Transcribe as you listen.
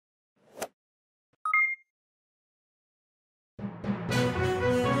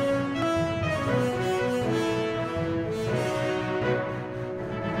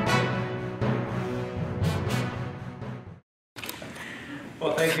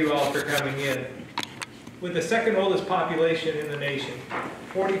you all for coming in. With the second oldest population in the nation,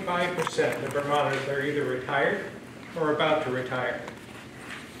 45% of Vermonters are either retired or about to retire.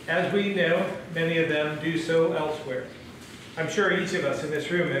 As we know, many of them do so elsewhere. I'm sure each of us in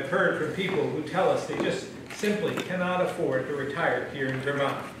this room have heard from people who tell us they just simply cannot afford to retire here in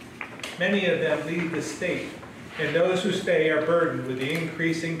Vermont. Many of them leave the state, and those who stay are burdened with the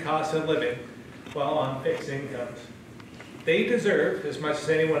increasing cost of living while on fixed incomes. They deserve, as much as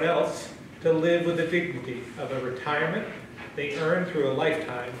anyone else, to live with the dignity of a retirement they earned through a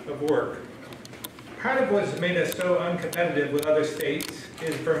lifetime of work. Part of what has made us so uncompetitive with other states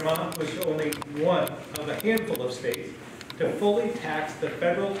is Vermont was only one of a handful of states to fully tax the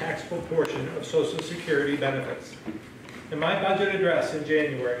federal taxable portion of Social Security benefits. In my budget address in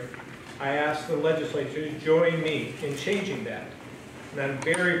January, I asked the legislature to join me in changing that. And I'm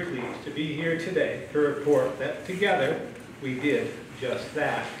very pleased to be here today to report that together we did just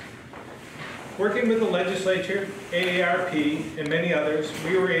that. Working with the legislature, AARP, and many others,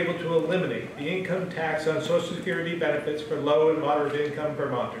 we were able to eliminate the income tax on Social Security benefits for low and moderate income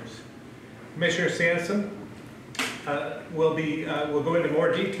Vermonters. Commissioner Sampson will go into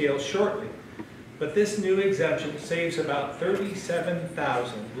more detail shortly, but this new exemption saves about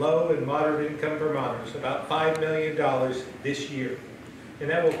 37,000 low and moderate income Vermonters about $5 million this year, and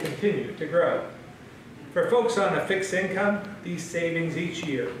that will continue to grow. For folks on a fixed income, these savings each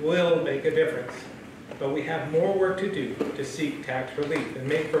year will make a difference, but we have more work to do to seek tax relief and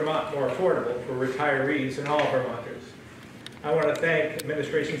make Vermont more affordable for retirees and all Vermonters. I want to thank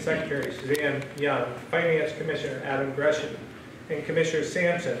Administration Secretary Suzanne Young, Finance Commissioner Adam Gresham, and Commissioner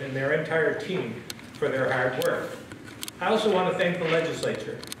Sampson and their entire team for their hard work. I also want to thank the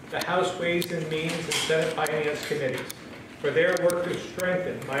legislature, the House Ways and Means and Senate Finance Committees for their work to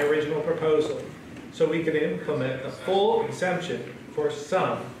strengthen my original proposal so we can implement a full exemption for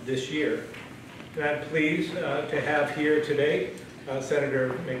some this year. And I'm pleased to have here today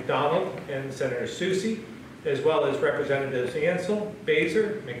Senator McDonald and Senator Soucy, as well as Representatives Ansell,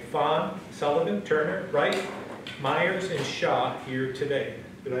 Baser, McFawn, Sullivan, Turner, Wright, Myers, and Shaw here today.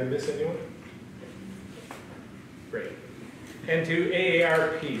 Did I miss anyone? Great. And to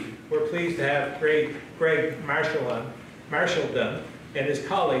AARP, we're pleased to have Greg Marshall-Dunn and his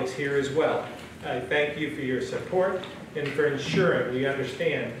colleagues here as well. I thank you for your support and for ensuring we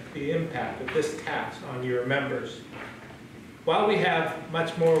understand the impact of this tax on your members. While we have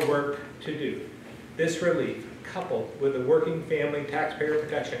much more work to do, this relief, coupled with the Working Family Taxpayer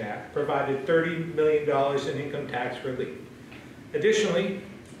Protection Act, provided $30 million in income tax relief. Additionally,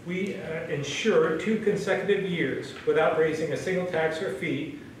 we ensured 2 consecutive years without raising a single tax or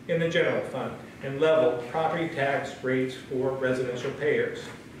fee in the general fund and leveled property tax rates for residential payers.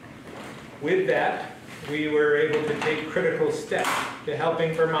 With that, we were able to take critical steps to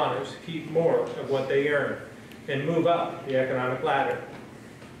helping Vermonters keep more of what they earn and move up the economic ladder.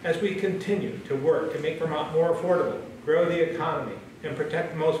 As we continue to work to make Vermont more affordable, grow the economy, and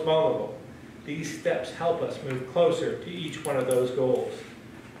protect the most vulnerable, these steps help us move closer to each one of those goals.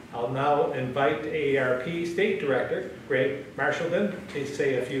 I'll now invite AARP State Director Greg Marshall-Dunn to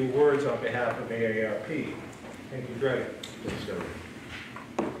say a few words on behalf of AARP. Thank you, Greg. Thanks, Governor.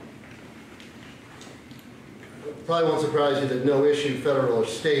 Probably won't surprise you that no issue, federal or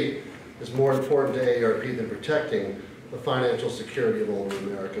state, is more important to AARP than protecting the financial security of older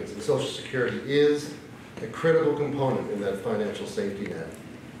Americans. And Social Security is a critical component in that financial safety net.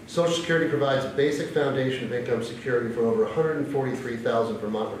 Social Security provides a basic foundation of income security for over 143,000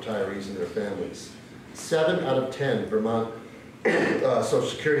 Vermont retirees and their families. 7 out of 10 Vermont Social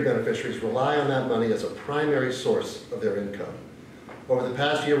Security beneficiaries rely on that money as a primary source of their income. Over the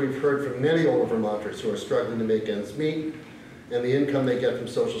past year, we've heard from many older Vermonters who are struggling to make ends meet, and the income they get from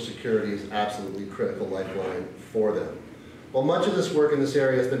Social Security is absolutely critical lifeline for them. While much of this work in this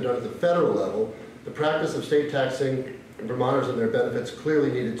area has been done at the federal level, the practice of state taxing Vermonters and their benefits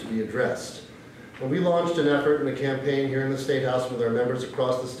clearly needed to be addressed. And we launched an effort and a campaign here in the State House with our members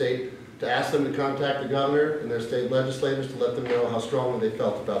across the state to ask them to contact the governor and their state legislators to let them know how strongly they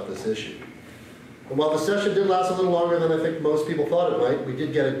felt about this issue. And while the session did last a little longer than I think most people thought it might, we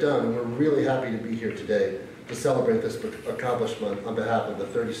did get it done, and we're really happy to be here today to celebrate this accomplishment on behalf of the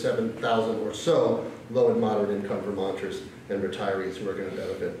 37,000 or so low and moderate income Vermonters and retirees who are going to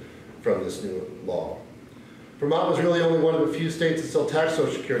benefit from this new law. Vermont was really only one of the few states that still tax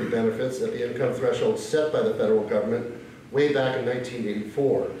Social Security benefits at the income threshold set by the federal government way back in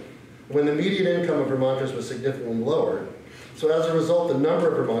 1984, when the median income of Vermonters was significantly lower. So as a result, the number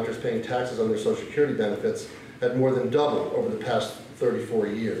of Vermonters paying taxes on their Social Security benefits had more than doubled over the past 34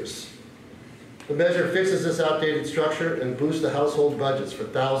 years. The measure fixes this outdated structure and boosts the household budgets for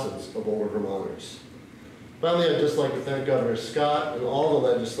thousands of older Vermonters. Finally, I'd just like to thank Governor Scott and all the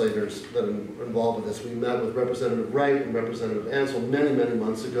legislators that are involved with this. We met with Representative Wright and Representative Ansel many, many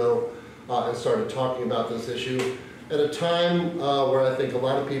months ago and started talking about this issue at a time where I think a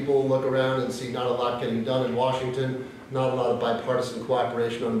lot of people look around and see not a lot getting done in Washington, not a lot of bipartisan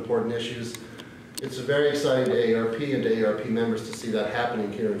cooperation on important issues. It's very exciting to AARP and to AARP members to see that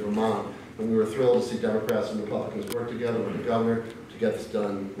happening here in Vermont. And we were thrilled to see Democrats and Republicans work together with the governor to get this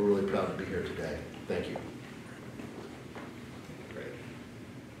done. We're really proud to be here today. Thank you.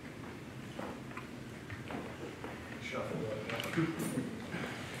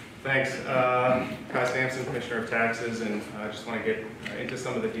 Thanks. Kai Sampson, Commissioner of Taxes, and I just want to get into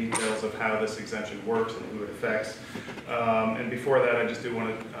some of the details of how this exemption works and who it affects. And before that, I just do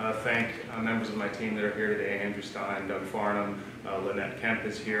want to thank members of my team that are here today. Andrew Stein, Doug Farnham, Lynette Kemp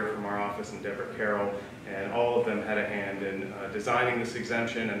is here from our office, and Deborah Carroll, and all of them had a hand in designing this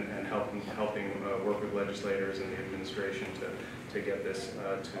exemption and helping work with legislators and the administration to get this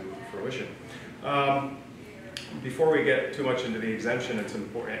to fruition. Before we get too much into the exemption, it's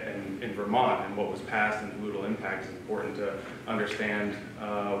important in Vermont and what was passed and who it'll impact, it's important to understand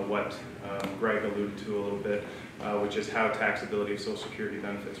what Greg alluded to a little bit, which is how taxability of Social Security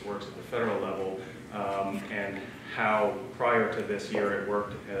benefits works at the federal level, and how prior to this year it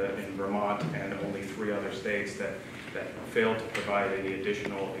worked in Vermont and only 3 other states that failed to provide any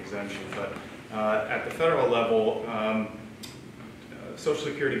additional exemption. But at the federal level, Social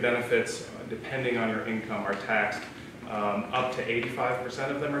Security benefits, depending on your income, are taxed. Up to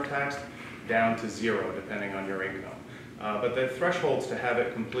 85% of them are taxed, down to 0 depending on your income. But the thresholds to have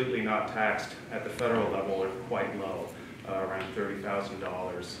it completely not taxed at the federal level are quite low, around $30,000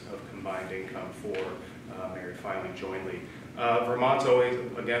 of combined income for married filing jointly. Vermont's always,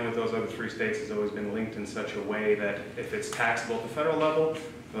 again with those other 3 states, has always been linked in such a way that if it's taxable at the federal level,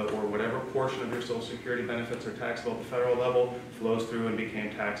 or whatever portion of your Social Security benefits are taxable at the federal level, flows through and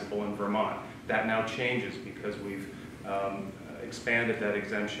became taxable in Vermont. That now changes because we've expanded that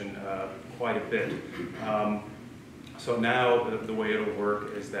exemption quite a bit. So now the way it'll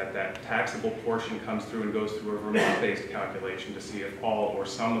work is that that taxable portion comes through and goes through a Vermont-based calculation to see if all or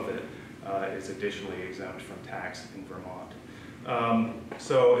some of it is additionally exempt from tax in Vermont.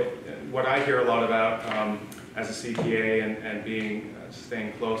 So what I hear a lot about as a CPA and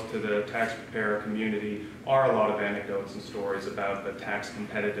staying close to the tax preparer community are a lot of anecdotes and stories about the tax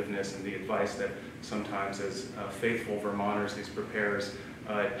competitiveness and the advice that sometimes as faithful Vermonters, these preparers,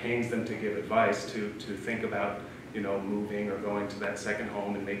 it pains them to give advice to think about moving or going to that second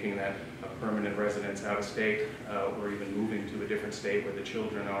home and making that a permanent residence out of state, or even moving to a different state where the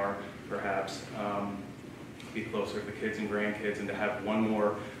children are, perhaps, be closer to the kids and grandkids, and to have one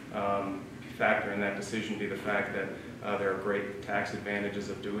more factor in that decision be the fact that there are great tax advantages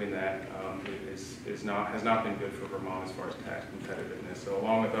of doing that has not been good for Vermont as far as tax competitiveness. So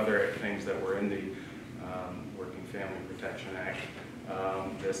along with other things that were in the Working Family Protection Act,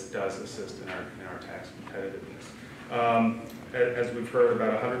 this does assist in our tax competitiveness. As we've heard,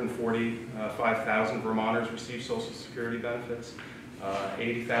 about 145,000 Vermonters receive Social Security benefits.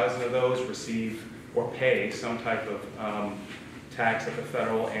 80,000 of those receive or pay some type of tax at the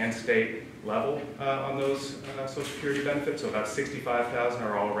federal and state level on those Social Security benefits. So about 65,000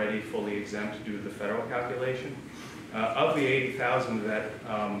 are already fully exempt due to the federal calculation. Of the 80,000 that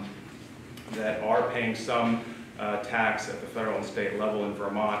are paying some tax at the federal and state level in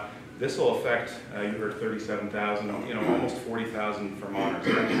Vermont, this will affect, you heard 37,000, almost 40,000 Vermonters.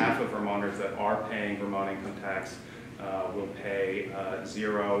 About half of Vermonters that are paying Vermont income tax will pay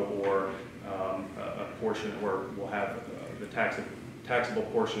 0 or a portion, or will have the taxable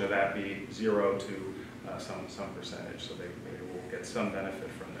portion of that be 0 to some percentage, so they will get some benefit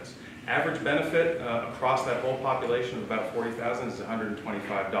from this. Average benefit across that whole population of about 40,000 is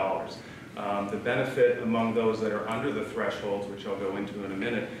 $125. The benefit among those that are under the thresholds, which I'll go into in a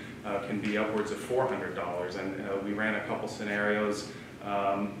minute, can be upwards of $400. And we ran a couple scenarios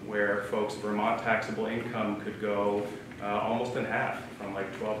where folks' Vermont taxable income could go almost in half, from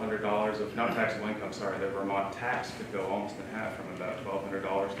like $1,200 of, not taxable income, sorry, the Vermont tax could go almost in half, from about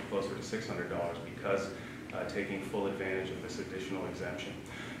 $1,200 to closer to $600 because taking full advantage of this additional exemption.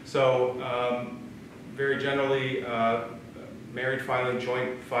 So very generally, married filing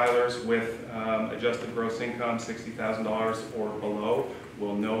joint filers with adjusted gross income $60,000 or below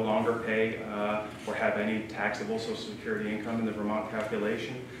will no longer pay or have any taxable Social Security income in the Vermont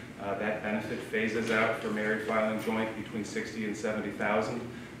calculation. That benefit phases out for married filing joint between $60,000 and $70,000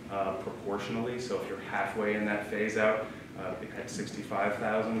 proportionally. So if you're halfway in that phase out, at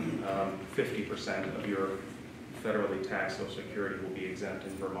 $65,000, 50% of your federally taxed Social Security will be exempt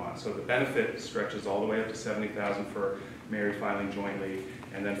in Vermont. So the benefit stretches all the way up to $70,000 for married filing jointly,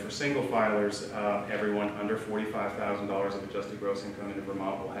 and then for single filers, everyone under $45,000 of adjusted gross income in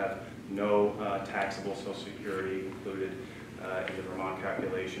Vermont will have no taxable Social Security included in the Vermont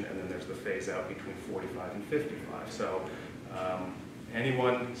calculation, and then there's the phase out between 45 and 55. So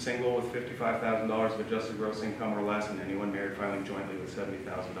anyone single with $55,000 of adjusted gross income or less, and anyone married filing jointly with $70,000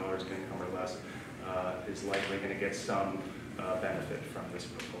 of income or less is likely going to get some benefit from this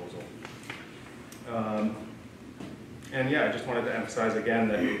proposal. And yeah, I just wanted to emphasize again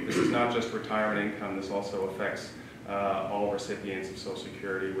that this is not just retirement income, this also affects all recipients of Social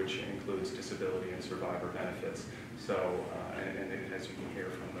Security, which includes disability and survivor benefits. So, and as you can hear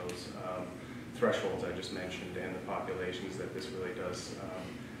from those thresholds I just mentioned and the populations, that this really does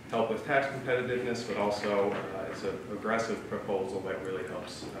help with tax competitiveness, but also it's an aggressive proposal that really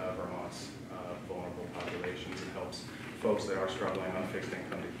helps Vermont's vulnerable populations and helps folks that are struggling on fixed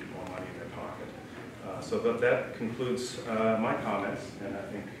income to keep more money in their pocket. So that concludes my comments, and I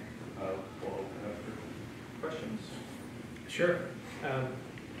think we'll open up for questions. Sure.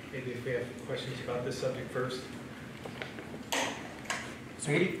 Maybe if we have questions about this subject first.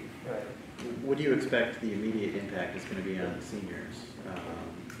 So what do you expect the immediate impact is going to be on the seniors?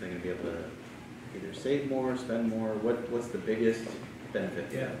 They're going to be able to either save more, spend more. What's the biggest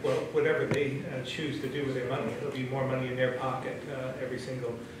benefit? Yeah, well, whatever they choose to do with their money, it'll be more money in their pocket every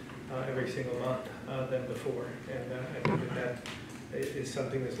single month than before. And I think that is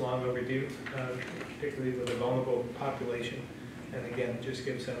something that's long overdue, particularly with a vulnerable population. And again, it just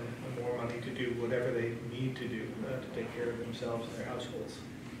gives them more money to do whatever they need to do to take care of themselves and their households.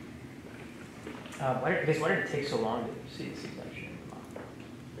 Why did it take so long to see this exemption?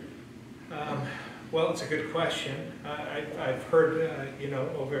 Well, it's a good question. I've heard,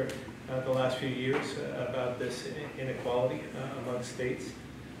 over the last few years about this inequality among states.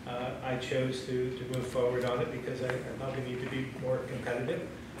 I chose to move forward on it because I thought we need to be more competitive.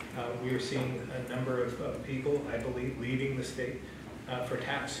 We are seeing a number of people, I believe, leaving the state for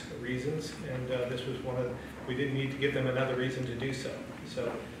tax reasons, and this was one of, we didn't need to give them another reason to do so.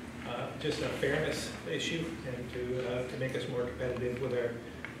 So just a fairness issue, and to make us more competitive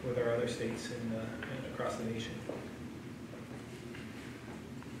with our other states across the nation.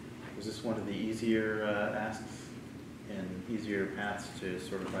 Was this one of the easier asks and easier paths to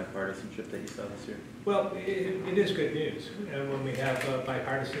sort of bipartisanship that you saw this year? Well, it is good news. And when we have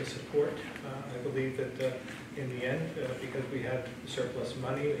bipartisan support, I believe that in the end, because we had surplus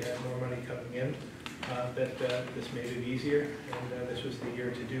money, we had more money coming in, that this made it easier, and this was the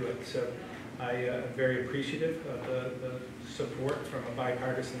year to do it. So I am very appreciative of the support from a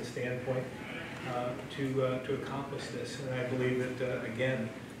bipartisan standpoint to accomplish this. And I believe that, again,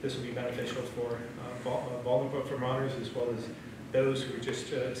 this will be beneficial for vulnerable Vermonters as well as those who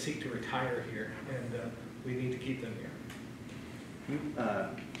just seek to retire here, and we need to keep them here.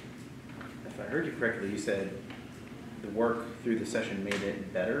 If I heard you correctly, you said the work through the session made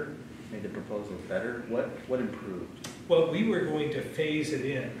it better, made the proposal better. What improved? Well, we were going to phase it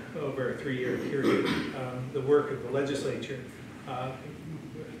in over a 3-year period. The work of the legislature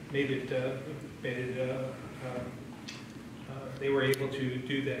they were able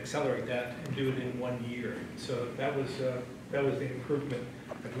to accelerate that and do it in 1 year. So that was the improvement.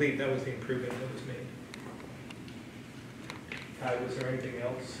 I believe that was the improvement that was made. Was there anything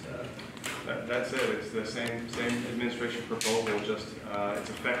else? That's it. It's the same administration proposal. Just it's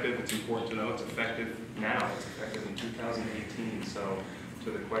effective. It's important to know it's effective now. It's effective in 2018. So, to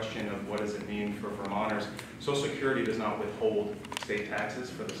the question of what does it mean for Vermonters, Social Security does not withhold state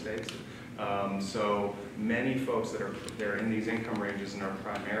taxes for the states. So many folks that are in these income ranges and are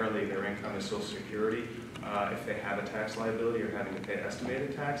primarily their income is Social Security, if they have a tax liability, are having to pay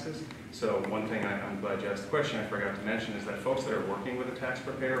estimated taxes. So one thing I'm glad you asked the question I forgot to mention is that folks that are working with a tax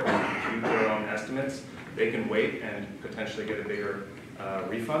preparer or compute their own estimates, they can wait and potentially get a bigger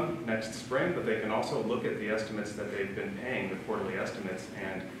refund next spring, but they can also look at the estimates that they've been paying, the quarterly estimates,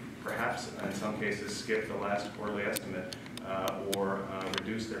 and perhaps in some cases skip the last quarterly estimate or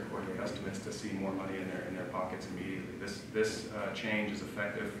reduce their quarterly estimates to see more money in their pockets immediately. This change is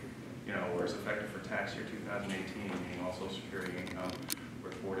effective, or is effective for tax year 2018, meaning all Social Security income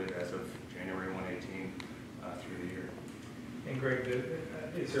reported as of January 1/18 through the year. And Greg,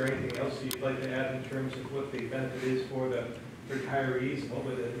 is there anything else you'd like to add in terms of what the benefit is for the retirees? What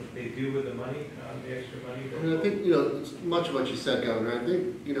would they do with the money, the extra money? I mean, I think, much of what you said, Governor, I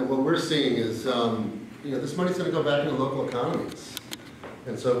think, what we're seeing is, this money's going to go back into local economies.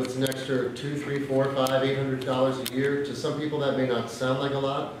 And so it's an extra $200, $300, $400, $500, $800 a year. To some people, that may not sound like a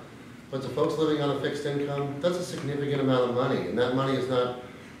lot, but to folks living on a fixed income, that's a significant amount of money. And that money is not,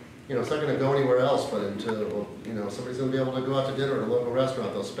 it's not going to go anywhere else but into, somebody's going to be able to go out to dinner at a local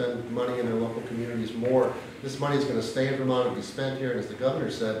restaurant. They'll spend money in their local communities more. This money is going to stay in Vermont and be spent here. And as the governor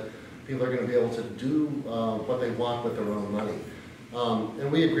said, people are going to be able to do what they want with their own money.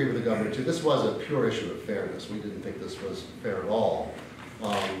 And we agree with the governor too. This was a pure issue of fairness. We didn't think this was fair at all.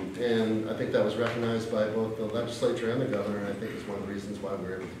 And I think that was recognized by both the legislature and the governor, and I think it's one of the reasons why we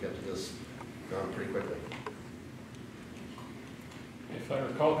were able to get to this pretty quickly. If I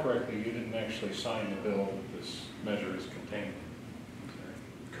recall correctly, you didn't actually sign the bill that this measure is contained.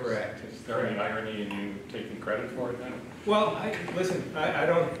 Correct. Is there any irony in you taking credit for it then? Well, listen, I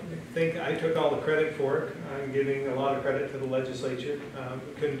don't think I took all the credit for it. I'm giving a lot of credit to the legislature.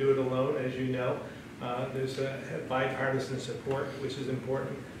 Couldn't do it alone, as you know. There's a bipartisan support, which is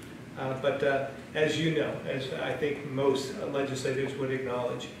important. But as you know, as I think most legislators would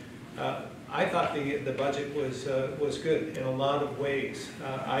acknowledge, I thought the budget was good in a lot of ways.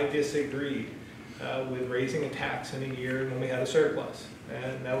 I disagreed with raising a tax in a year when we had a surplus.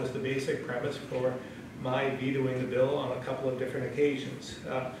 And that was the basic premise for my vetoing the bill on a couple of different occasions.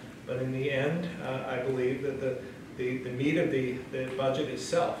 But in the end, I believe that the meat of the budget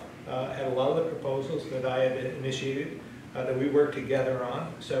itself had a lot of the proposals that I had initiated that we worked together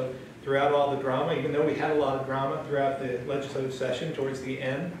on. So throughout all the drama, even though we had a lot of drama throughout the legislative session towards the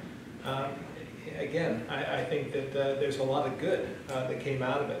end, again, I think that there's a lot of good that came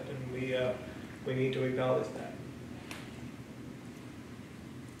out of it, and we need to acknowledge that.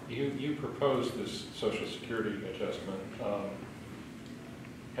 You proposed this Social Security adjustment.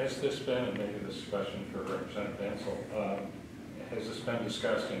 Has this been, and maybe this question for Representative Ansel, has this been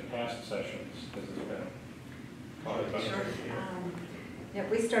discussed in past sessions? Has this been? Sure. Yeah,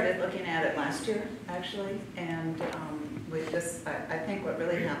 we started looking at it last year, actually, and I think what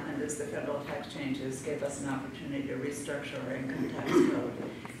really happened is the federal tax changes gave us an opportunity to restructure our income tax code.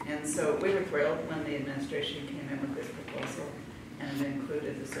 And so we were thrilled when the administration came in with this proposal and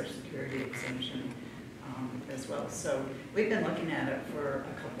included the Social Security exemption as well. So we've been looking at it for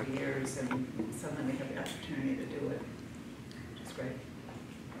a couple of years, and suddenly we have the opportunity to do it, which is great.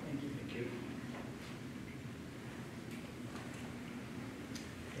 Thank you. Thank you.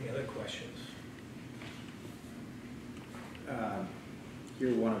 Any other questions?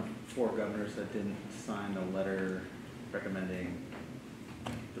 You're one of 4 governors that didn't sign the letter recommending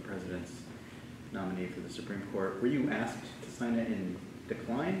the president's nominee for the Supreme Court. Were you asked to sign it and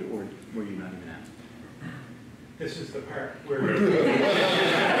declined, or were you not even asked? This is the part where does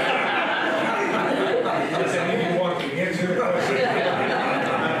anyone want to answer the question?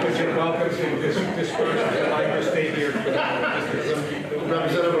 Which you're welcome to disperse the language state here.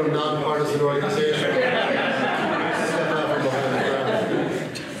 Representative of a nonpartisan organization. Step out from behind the crowd.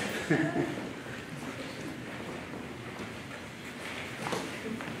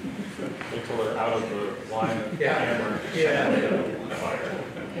 Until they're out of the line of camera. Yeah.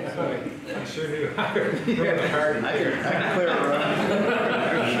 I sure knew how to run the party. I can clear a run.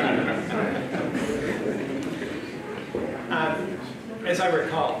 As I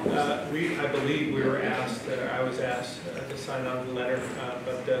recall, I believe we were asked, I was asked to sign on the letter,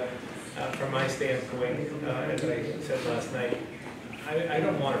 but from my standpoint, as I said last night, I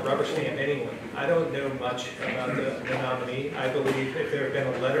don't want to rubber stamp anyone. I don't know much about the nominee. I believe if there had been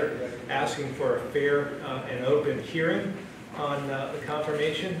a letter asking for a fair and open hearing on the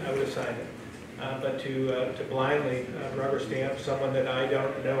confirmation, I would have signed it. But to blindly rubber stamp someone that I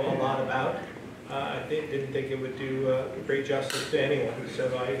don't know a lot about, I didn't think it would do great justice to anyone.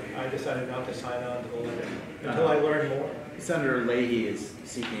 So I decided not to sign on to the letter until I learned more. Senator Leahy is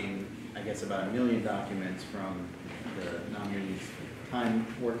seeking, I guess, about 1 million documents from the nominee's time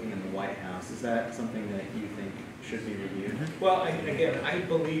working in the White House. Is that something that you think should be reviewed? Well, again, I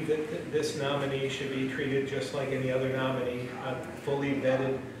believe that this nominee should be treated just like any other nominee, fully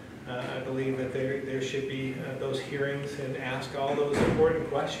vetted. I believe that there should be those hearings and ask all those important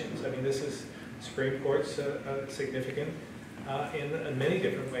questions. I mean, this is Supreme Court's significant in many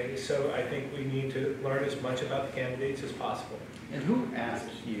different ways. So I think we need to learn as much about the candidates as possible. And who asked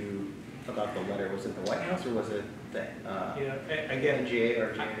you about the letter? Was it the White House or was it the again, NGA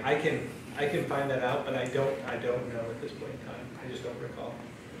or GA? I can find that out, but I don't know at this point in time. I just don't recall.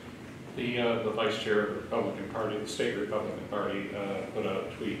 The vice chair of the Republican Party, the state Republican Party, put out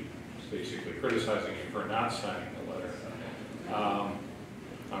a tweet basically criticizing you for not signing the letter.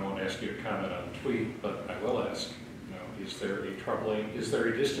 I won't ask you to comment on the tweet, but I will ask, is there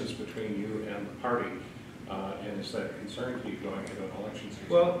a distance between you and the party And is that concern to you going into an election season?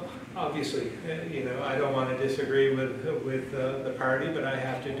 Well, obviously, I don't want to disagree with the party, but I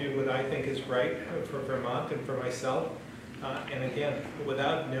have to do what I think is right for Vermont and for myself. And again,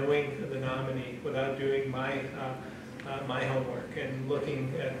 without knowing the nominee, without doing my homework and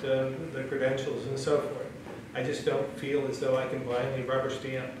looking at the credentials and so forth, I just don't feel as though I can blindly rubber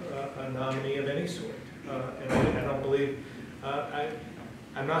stamp a nominee of any sort. And I don't believe,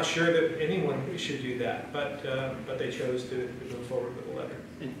 I'm not sure that anyone should do that, but they chose to move forward with the letter.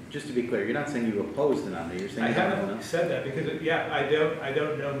 And just to be clear, you're not saying you oppose the nominee, you're saying I you don't haven't know? said that because, I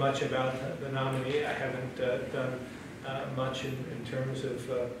don't know much about the nominee. I haven't done much in terms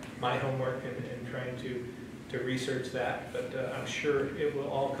of my homework and trying to research that, but I'm sure it will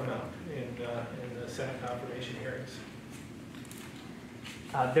all come out in the Senate confirmation hearings.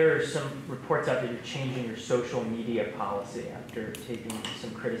 There are some reports out that you're changing your social media policy after taking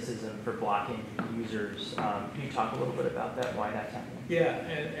some criticism for blocking users. Can you talk a little bit about that, why that's happening? Yeah,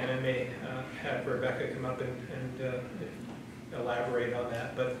 and I may have Rebecca come up and elaborate on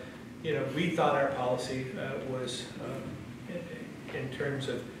that. But, we thought our policy was in terms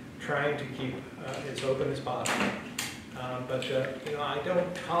of trying to keep as open as possible. But I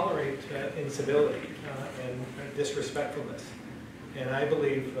don't tolerate incivility and disrespectfulness. And I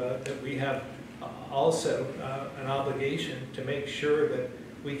believe that we have also an obligation to make sure that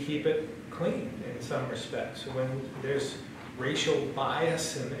we keep it clean in some respects. When there's racial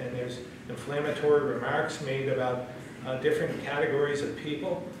bias and there's inflammatory remarks made about different categories of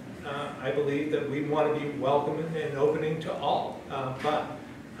people, I believe that we want to be welcoming and opening to all. But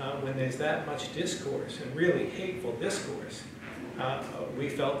when there's that much discourse, and really hateful discourse, we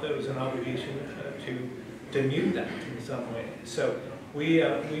felt there was an obligation to mute that in some way. So we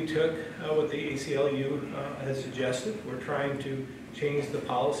took what the ACLU has suggested. We're trying to change the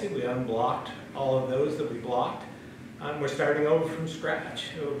policy. We unblocked all of those that we blocked. We're starting over from scratch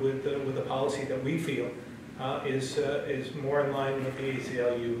with the policy that we feel is more in line with the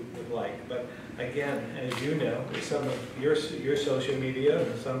ACLU would like. But again, as you know, some of your social media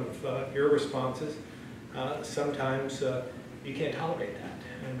and some of your responses, sometimes you can't tolerate that,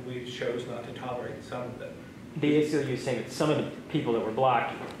 and we chose not to tolerate some of them. The ACLU is saying that some of the people that were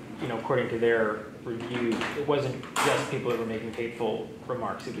blocked, according to their review, it wasn't just people that were making hateful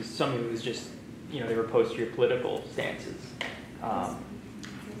remarks. It was some who was just, they were opposed to your political stances.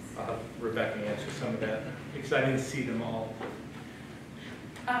 Rebecca answer some of that, because I didn't see them all.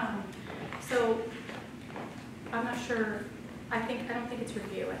 So I'm not sure. I don't think it's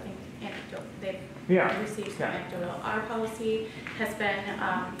review. I think anecdotal. They've received some anecdotal. Our policy has been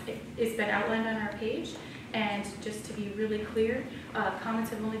it's been outlined on our page. And just to be really clear, comments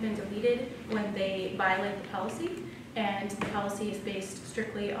have only been deleted when they violate the policy, and the policy is based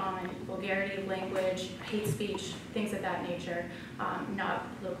strictly on vulgarity of language, hate speech, things of that nature,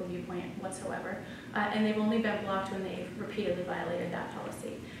 not political viewpoint whatsoever. And they've only been blocked when they've repeatedly violated that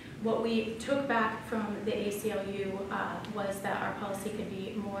policy. What we took back from the ACLU was that our policy could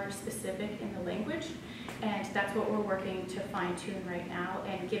be more specific in the language, and that's what we're working to fine-tune right now.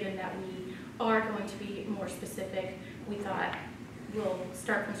 And given that we are going to be more specific, we thought we'll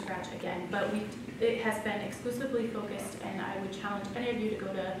start from scratch again. But it has been exclusively focused, and I would challenge any of you to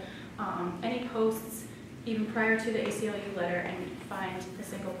go to any posts even prior to the ACLU letter and find the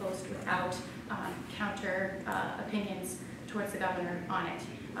single post without counter opinions towards the governor on it.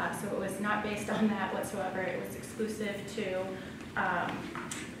 So it was not based on that whatsoever. It was exclusive to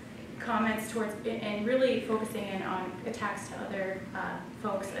comments towards, and really focusing in on attacks to other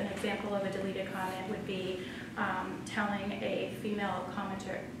folks. An example of a deleted comment would be telling a female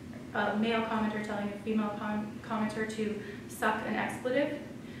commenter, a male commenter telling a female commenter to suck an expletive,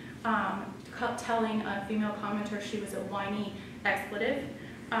 telling a female commenter she was a whiny expletive,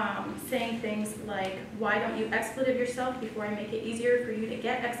 saying things like, why don't you expletive yourself before I make it easier for you to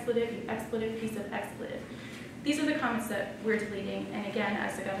get expletive, you expletive piece of expletive. These are the comments that we're deleting, and again,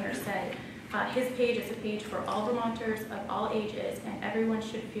 as the governor said, his page is a page for all Vermonters of all ages, and everyone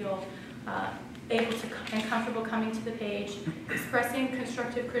should feel able to and comfortable coming to the page, expressing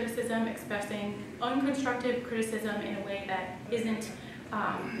constructive criticism, expressing unconstructive criticism in a way that isn't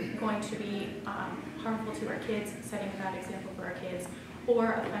going to be harmful to our kids, setting a bad example for our kids,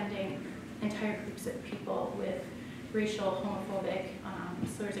 or offending entire groups of people with racial, homophobic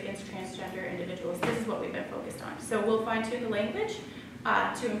slurs against transgender individuals. This is what we've been focused on. So we'll fine-tune the language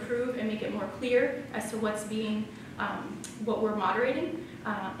to improve and make it more clear as to what's being, what we're moderating,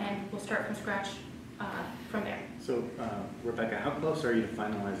 and we'll start from scratch from there. So, Rebecca, how close are you to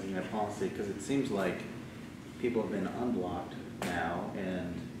finalizing that policy? Because it seems like people have been unblocked now,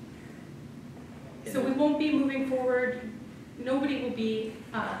 and So we won't be moving forward, nobody will be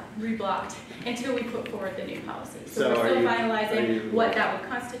reblocked until we put forward the new policy. So we're still finalizing what that would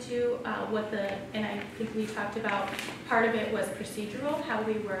constitute, and I think we talked about, part of it was procedural, how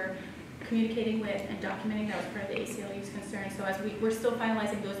we were communicating with and documenting, that was part of the ACLU's concern. So as we're still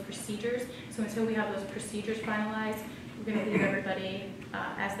finalizing those procedures, so until we have those procedures finalized, we're going to leave everybody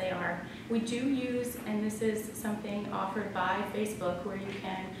as they are. We do use, and this is something offered by Facebook, where you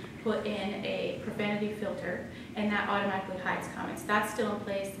can put in a profanity filter, and that automatically hides comments. That's still in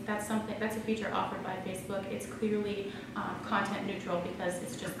place. That's a feature offered by Facebook. It's clearly content neutral because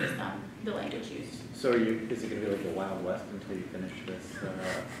it's just based on the language used. So is it going to be like the Wild West until you finish this?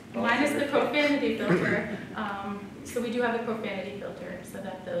 Minus the profanity filter. So we do have a profanity filter so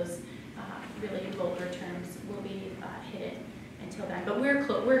that those really vulgar terms will be hidden until then. But we're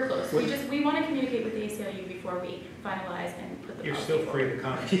close. We want to communicate with the ACLU before we finalize and put the You're policy still forward. free to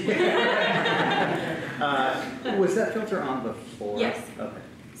comment. Was that filter on before? Yes. Okay.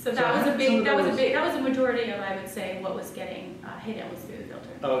 So that was a majority of, I would say, what was getting hidden was through the filter.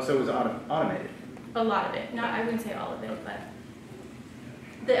 Oh, so it was automated. A lot of it. I wouldn't say all of it, but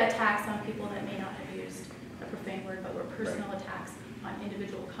the attacks on people that may not have used a profane word, but were personal attacks on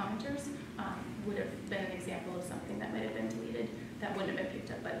individual commenters would have been an example of something that might have been deleted that wouldn't have been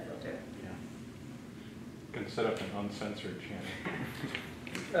picked up by the filter. Can set up an uncensored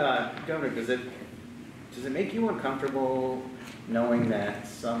channel. Governor, does it make you uncomfortable knowing that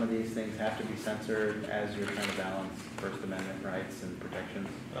some of these things have to be censored as you're trying to balance First Amendment rights and protections?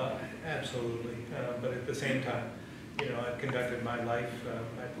 Absolutely, but at the same time, I've conducted my life,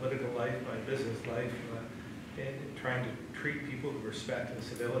 my political life, my business life, in trying to treat people with respect and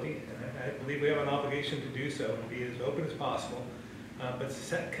civility, and I believe we have an obligation to do so and be as open as possible, but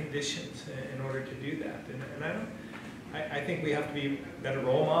set conditions in order to do that. And I think we have to be better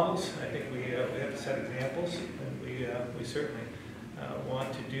role models. I think we have to set examples, and we certainly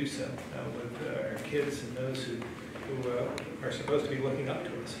want to do so with our kids and those who are supposed to be looking up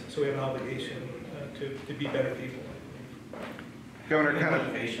to us. So we have an obligation to be better people. Governor, kind of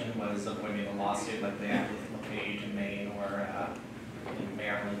motivation was avoiding a lawsuit like they had with LePage in Maine or in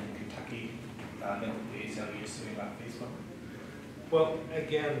Maryland and Kentucky, the ACLU suing about Facebook. Well,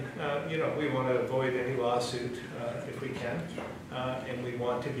 again, we want to avoid any lawsuit if we can, and we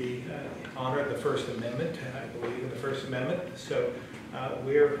want to honor the First Amendment. I believe in the First Amendment, so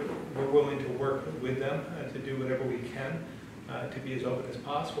we're willing to work with them to do whatever we can to be as open as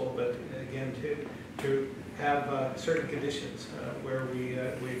possible. But again, to have certain conditions where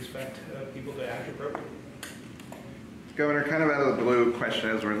we expect people to act appropriately. Governor, kind of out of the blue question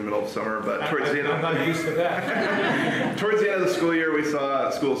as we're in the middle of summer, but towards the end I'm not used to that. Towards the end of the school year, we saw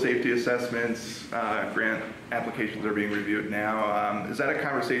school safety assessments, grant applications are being reviewed now. Is that a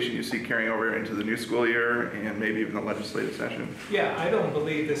conversation you see carrying over into the new school year and maybe even the legislative session? Yeah, I don't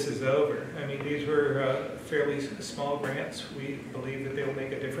believe this is over. I mean, these were fairly small grants. We believe that they'll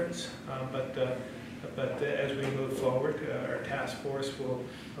make a difference, but as we move forward, our task force will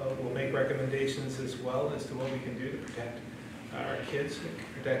make recommendations as well as to what we can do to protect our kids,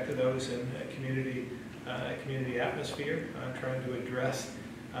 protect those in a community atmosphere, trying to address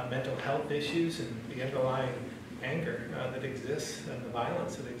mental health issues and the underlying anger that exists and the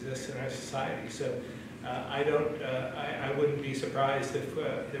violence that exists in our society. So I wouldn't be surprised if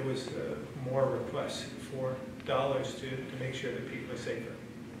there was more requests for dollars to make sure that people are safer.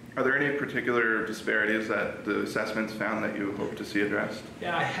 Are there any particular disparities that the assessments found that you hope to see addressed?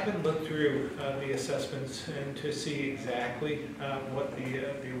 Yeah, I haven't looked through the assessments and to see exactly what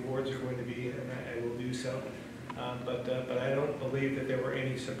the awards are going to be, and I will do so. But I don't believe that there were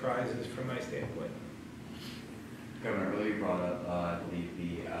any surprises from my standpoint. Governor, earlier you brought up, I believe,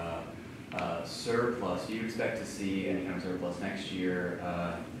 the surplus. Do you expect to see any kind of surplus next year?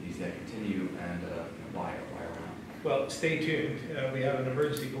 Does that continue, and why around? Well, stay tuned. We have an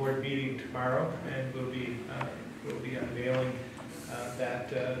emergency board meeting tomorrow, and we'll be unveiling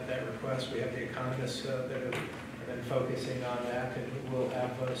that request. We have the economists that have been focusing on that, and we'll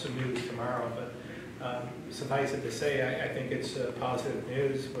have some news tomorrow. But suffice it to say, I think it's positive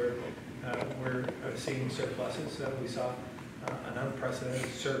news. We're seeing surpluses. We saw an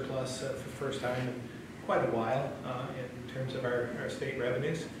unprecedented surplus for the first time in quite a while in terms of our state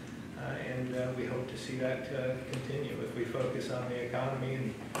revenues. And we hope to see that continue if we focus on the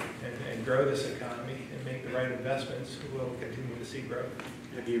economy and grow this economy and make the right investments. We'll continue to see growth.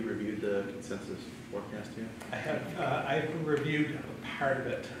 Have you reviewed the consensus forecast yet? I have. I've reviewed part of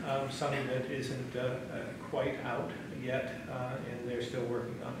it. Some of it isn't quite out yet, and they're still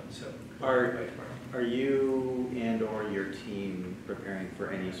working on it. So by tomorrow. Are you and or your team preparing for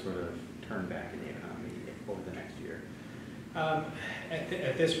any sort of turn back in the economy over the next year?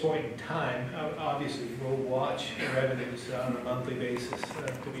 At this point in time, obviously, we'll watch revenues on a monthly basis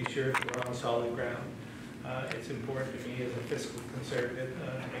to be sure that we're on solid ground. It's important to me as a fiscal conservative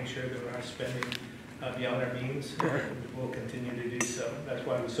to make sure that we're not spending beyond our means. We'll continue to do so. That's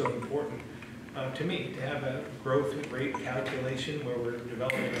why it was so important to me to have a growth rate calculation where we're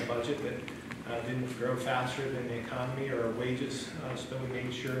developing a budget that didn't grow faster than the economy or our wages, so we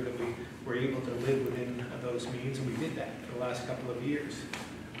made sure that we were able to live within those means, and we did that for the last couple of years.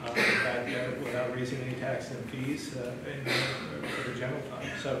 In fact, without raising any taxes and fees for the general fund.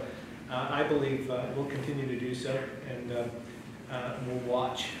 So I believe we'll continue to do so, and we'll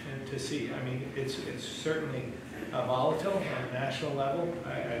watch and to see. I mean, it's certainly volatile on a national level.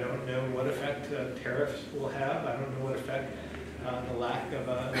 I don't know what effect tariffs will have. I don't know what effect the lack of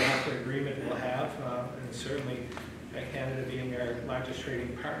agreement will have, and certainly Canada being our largest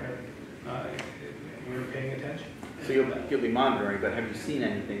trading partner, we're paying attention. So you'll be monitoring, but have you seen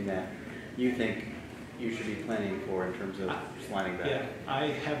anything that you think you should be planning for in terms of sliding back? Yeah, I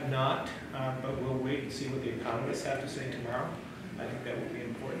have not, but we'll wait and see what the economists have to say tomorrow. I think that will be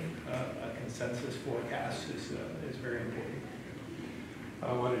important. A consensus forecast is very important.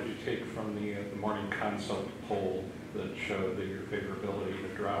 What did you take from the Morning Consult poll that showed that your favorability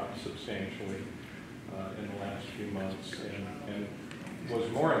had dropped substantially in the last few months, and was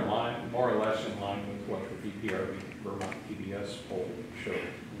more or less in line with what the VPRB Vermont PBS poll showed?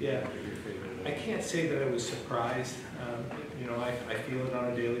 Yeah, I can't say that I was surprised. You know, I feel it on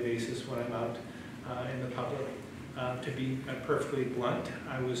a daily basis when I'm out in the public. To be perfectly blunt,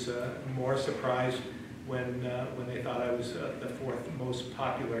 I was more surprised when they thought I was the fourth most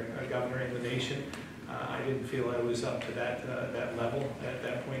popular governor in the nation. I didn't feel I was up to that level at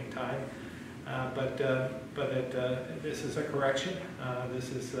that point in time. But this is a correction. This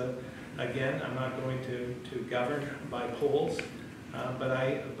is, again, I'm not going to govern by polls, but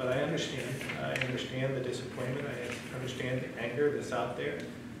I understand. I understand the disappointment. I understand the anger that's out there.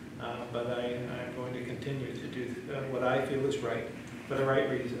 But I'm going to continue to do what I feel is right for the right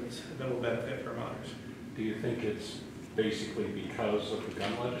reasons that will benefit Vermonters. Do you think it's basically because of the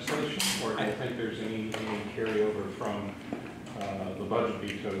gun legislation, or do you think there's any carryover from the budget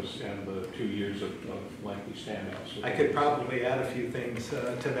vetoes and the 2 years of lengthy standouts? I could probably add a few things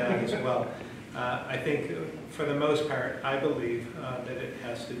to that as well. I think for the most part, I believe that it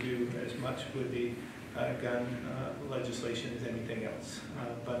has to do as much with the gun legislation as anything else.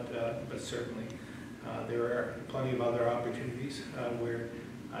 But certainly there are plenty of other opportunities where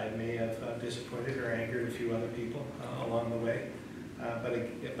I may have disappointed or angered a few other people along the way.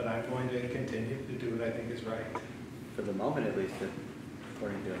 But I'm going to continue to do what I think is right. For the moment, at least,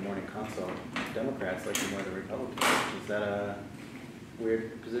 according to the Morning Consult, Democrats like you more than Republicans. Is that a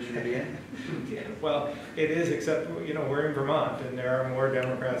weird position to be in? Yeah, well, it is, except, you know, we're in Vermont, and there are more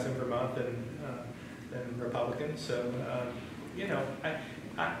Democrats in Vermont than Republicans. So, you know,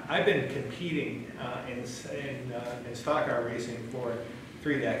 I've been competing in stock car racing for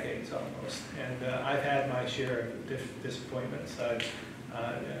 3 decades almost, and I've had my share of disappointments.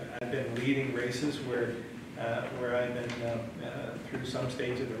 I've been leading races where I've been through some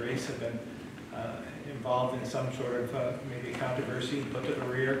stage of the race have been involved in some sort of maybe controversy, put to the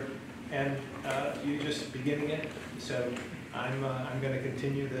rear, and you're just beginning it. So I'm going to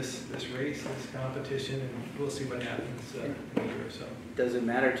continue this race, this competition, and we'll see what happens in a year or so. Does it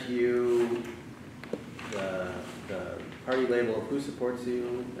matter to you the party label of who supports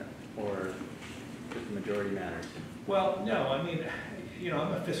you, or just the majority matters? Well, no, I mean, you know,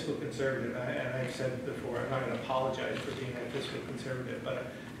 I'm a fiscal conservative, and I've said before, I'm not going to apologize for being a fiscal conservative, but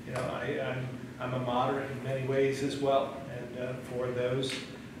you know, I'm a moderate in many ways as well, and for those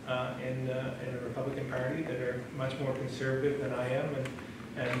in the Republican Party that are much more conservative than I am,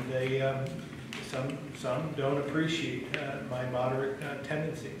 and they some don't appreciate my moderate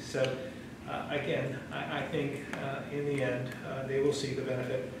tendencies. So again, I think in the end they will see the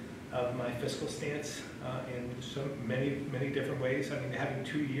benefit of my fiscal stance in so many different ways. I mean, having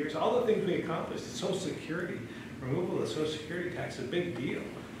 2 years, all the things we accomplished, Social Security, removal of the Social Security tax is a big deal.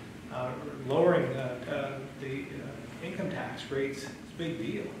 Lowering the income tax rates is a big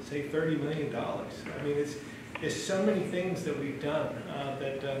deal. Save $30 million. I mean, it's so many things that we've done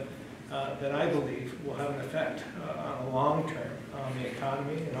that I believe will have an effect on the long term on the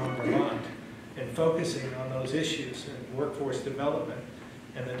economy and on Vermont, and focusing on those issues and workforce development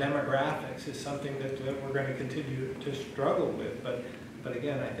and the demographics is something that we're going to continue to struggle with. But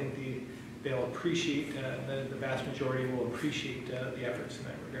again, I think they'll appreciate, the vast majority will appreciate the efforts in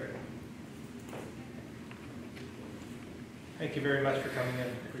that regard. Thank you very much for coming in.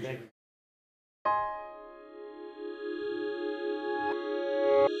 Appreciate it.